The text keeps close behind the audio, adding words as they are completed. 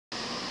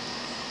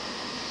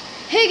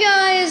Hey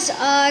guys,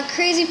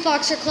 Crazy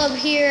Foxer Club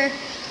here,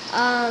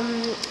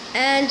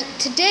 and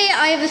today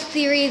I have a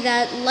theory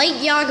that Light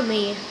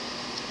Yagami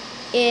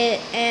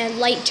and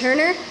Light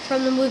Turner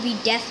from the movie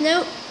Death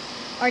Note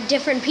are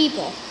different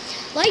people.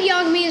 Light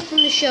Yagami is from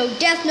the show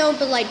Death Note,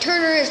 but Light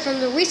Turner is from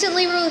the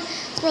recently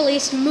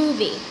released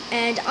movie,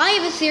 and I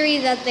have a theory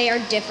that they are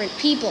different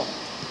people.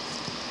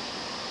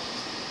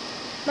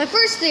 My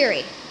first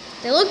theory,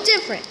 they look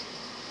different.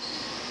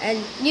 And,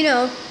 you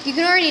know, you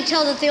can already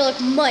tell that they look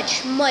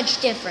much,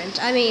 much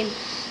different. I mean,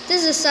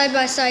 this is a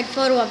side-by-side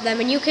photo of them,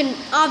 and you can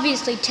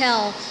obviously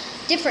tell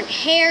different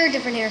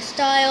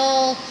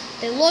hairstyle.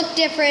 They look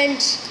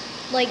different,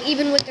 like,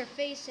 even with their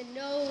face and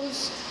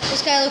nose.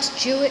 This guy looks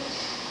Jewish.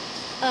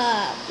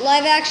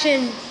 Live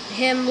action,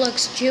 him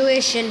looks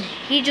Jewish, and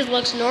he just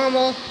looks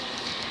normal.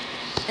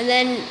 And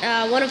then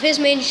one of his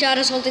main shots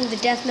is holding the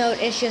Death Note,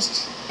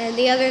 and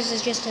the others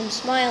is just him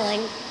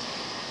smiling.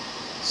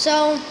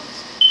 So,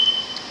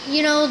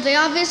 you know, they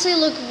obviously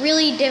look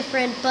really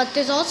different, but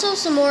there's also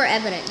some more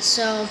evidence.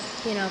 So,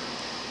 you know,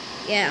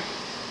 yeah.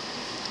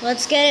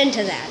 Let's get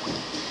into that.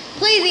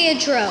 Play the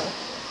intro.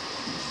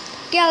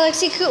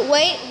 Galaxy could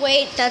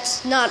wait,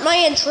 that's not my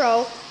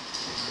intro.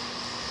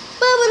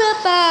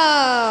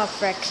 Ba-ba-da-ba,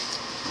 frick.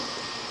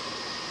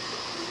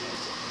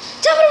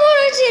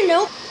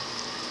 Nope.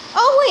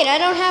 Oh wait, I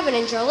don't have an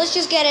intro. Let's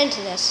just get into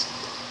this.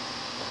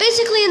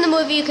 Basically, in the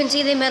movie, you can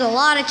see they made a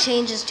lot of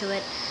changes to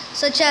it,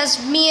 such as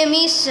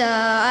Miyamisa,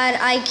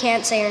 I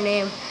can't say her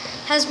name,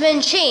 has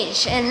been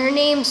changed, and her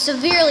name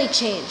severely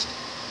changed.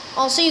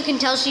 Also, you can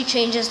tell she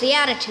changes the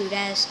attitude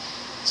as,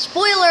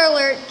 spoiler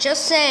alert,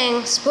 just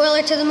saying,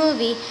 spoiler to the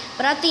movie,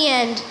 but at the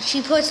end,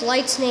 she puts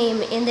Light's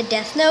name in the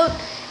Death Note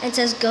and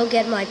says, go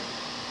get my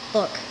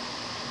book.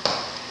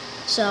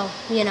 So,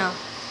 you know,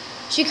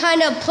 she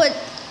kind of put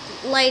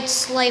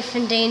Light's life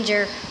in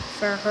danger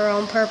for her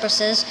own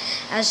purposes,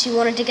 as she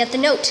wanted to get the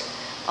note.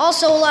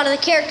 Also, a lot of the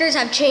characters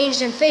have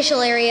changed in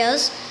facial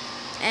areas,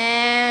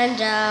 and,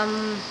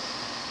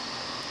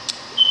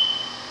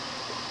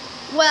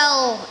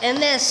 well, in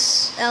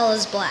this, L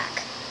is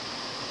black.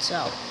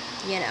 So,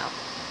 you know.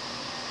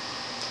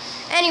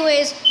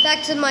 Anyways,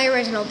 back to my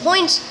original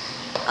point.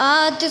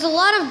 There's a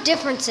lot of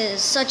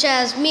differences, such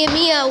as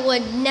Mia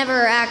would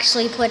never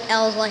actually put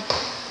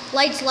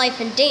Light's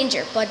life in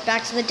danger, but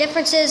back to the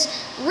differences,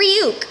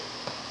 Ryuk.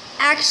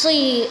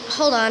 Actually,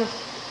 hold on.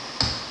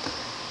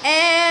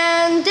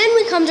 And then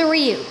we come to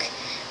Ryuk.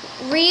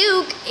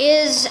 Ryuk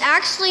is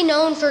actually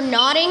known for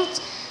nodding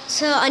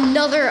to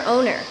another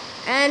owner.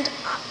 And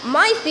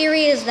my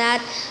theory is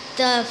that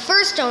the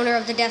first owner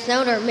of the Death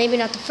Note, or maybe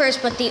not the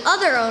first, but the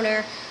other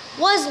owner,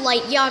 was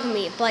Light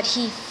Yagami, but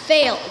he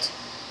failed.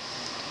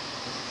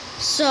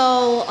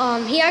 So,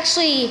 he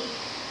actually,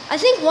 I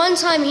think one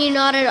time he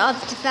nodded up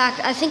the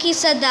fact, I think he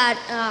said that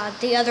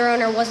the other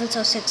owner wasn't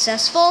so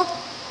successful.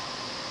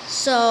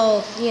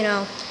 So, you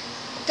know,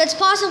 that's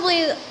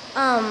possibly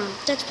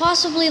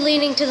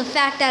leading to the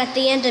fact that at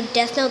the end of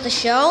Death Note the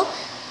show,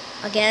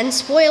 again,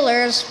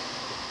 spoilers.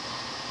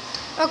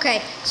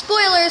 Okay,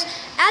 spoilers.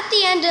 At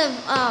the end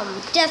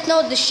of Death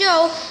Note the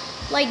show,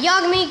 Light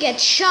Yagami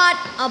gets shot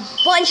a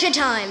bunch of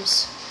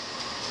times.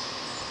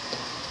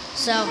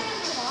 So,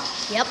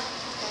 yep.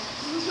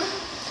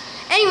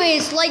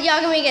 Anyways, Light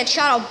Yagami gets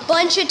shot a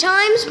bunch of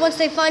times once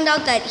they find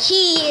out that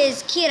he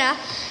is Kira,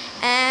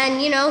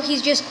 and you know,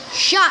 he's just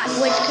shot,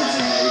 which could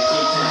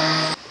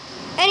be...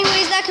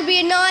 Anyways, that could be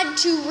a nod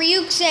to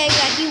Ryuk saying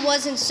that he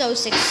wasn't so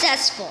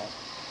successful.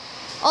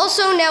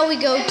 Also, now we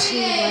go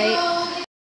to Light.